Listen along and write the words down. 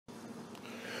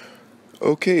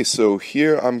Okay, so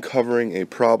here I'm covering a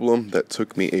problem that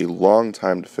took me a long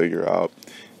time to figure out,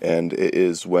 and it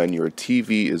is when your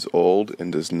TV is old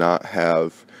and does not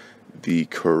have the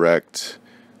correct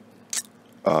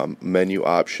menu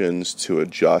options to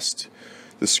adjust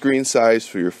the screen size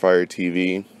for your Fire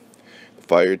TV.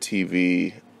 Fire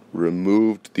TV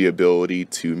removed the ability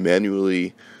to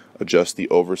manually adjust the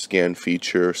Overscan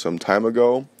feature some time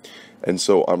ago, and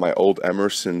so on my old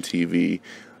Emerson TV,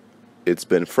 it's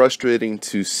been frustrating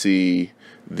to see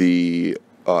the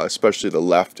especially the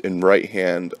left and right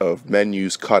hand of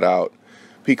menus cut out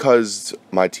because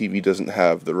my TV doesn't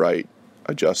have the right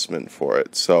adjustment for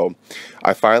it. So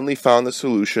I finally found the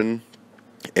solution,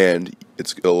 and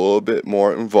it's a little bit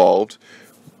more involved,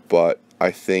 but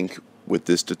I think with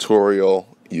this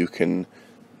tutorial you can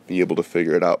be able to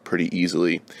figure it out pretty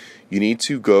easily. You need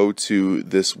to go to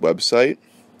this website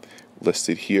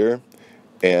listed here,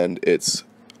 and it's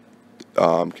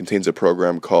contains a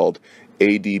program called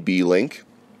ADB Link.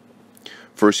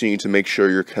 First, you need to make sure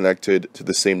you're connected to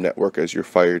the same network as your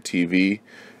Fire TV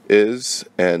is,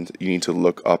 and you need to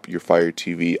look up your Fire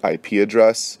TV IP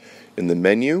address in the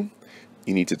menu.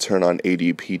 You need to turn on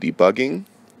ADP debugging,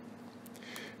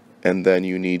 and then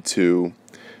you need to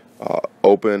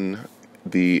open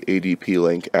the ADP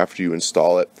link after you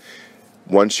install it.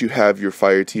 Once you have your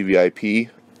Fire TV IP,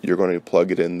 you're going to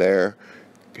plug it in there,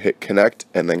 hit connect,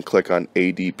 and then click on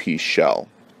ADP shell.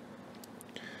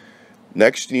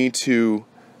 Next, you need to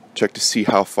check to see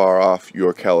how far off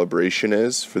your calibration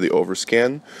is for the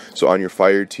Overscan. So on your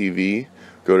Fire TV,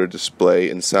 go to Display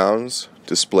and Sounds,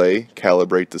 Display,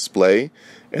 Calibrate Display,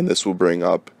 and this will bring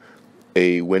up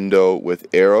a window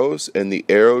with arrows, and the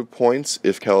arrow points,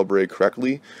 if calibrated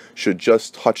correctly, should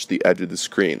just touch the edge of the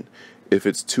screen. If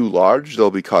it's too large, they'll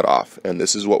be cut off, and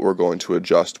this is what we're going to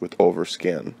adjust with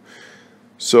Overscan.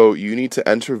 So you need to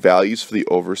enter values for the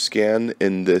Overscan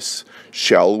in this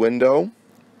shell window,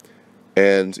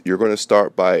 and you're going to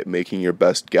start by making your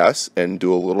best guess and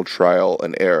do a little trial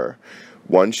and error.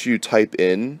 Once you type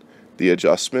in the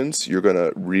adjustments, you're going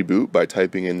to reboot by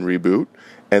typing in reboot,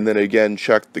 and then again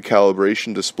check the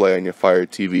calibration display on your Fire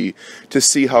TV to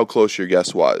see how close your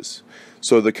guess was.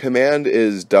 So the command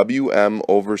is WM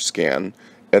Overscan,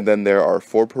 and then there are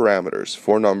 4 parameters,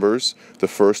 4 numbers. The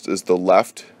first is the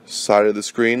left side of the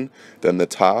screen, then the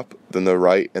top, then the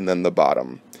right, and then the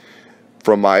bottom.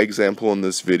 From my example in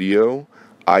this video,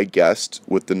 I guessed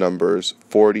with the numbers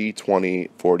 40, 20,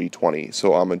 40, 20.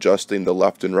 So I'm adjusting the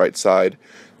left and right side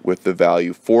with the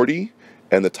value 40,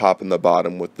 and the top and the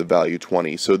bottom with the value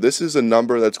 20. So this is a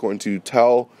number that's going to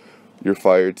tell your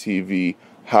Fire TV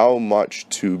how much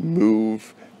to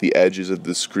move the edges of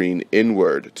the screen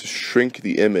inward to shrink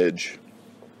the image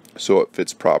so it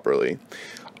fits properly.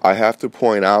 I have to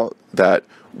point out that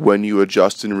when you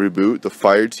adjust and reboot, the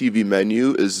Fire TV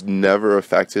menu is never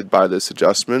affected by this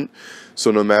adjustment. So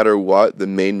no matter what, the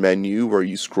main menu where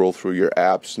you scroll through your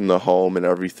apps and the home and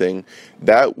everything,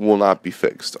 that will not be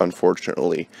fixed,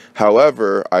 unfortunately.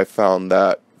 However, I found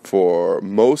that for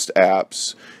most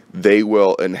apps, they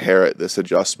will inherit this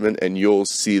adjustment, and you'll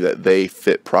see that they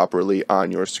fit properly on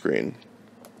your screen.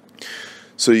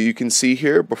 So you can see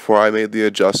here, before I made the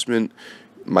adjustment,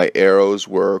 my arrows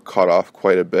were cut off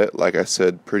quite a bit. Like I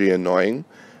said, pretty annoying.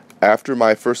 After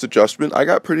my first adjustment, I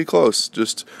got pretty close.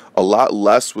 Just a lot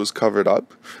less was covered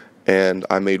up, and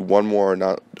I made one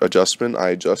more adjustment. I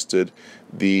adjusted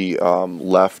the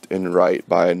left and right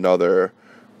by another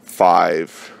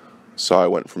 5. So I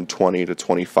went from 20 to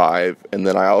 25, and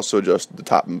then I also adjusted the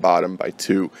top and bottom by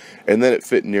 2, and then it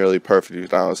fit nearly perfectly,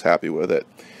 and I was happy with it.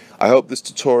 I hope this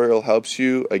tutorial helps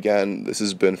you. Again, this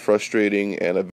has been frustrating and a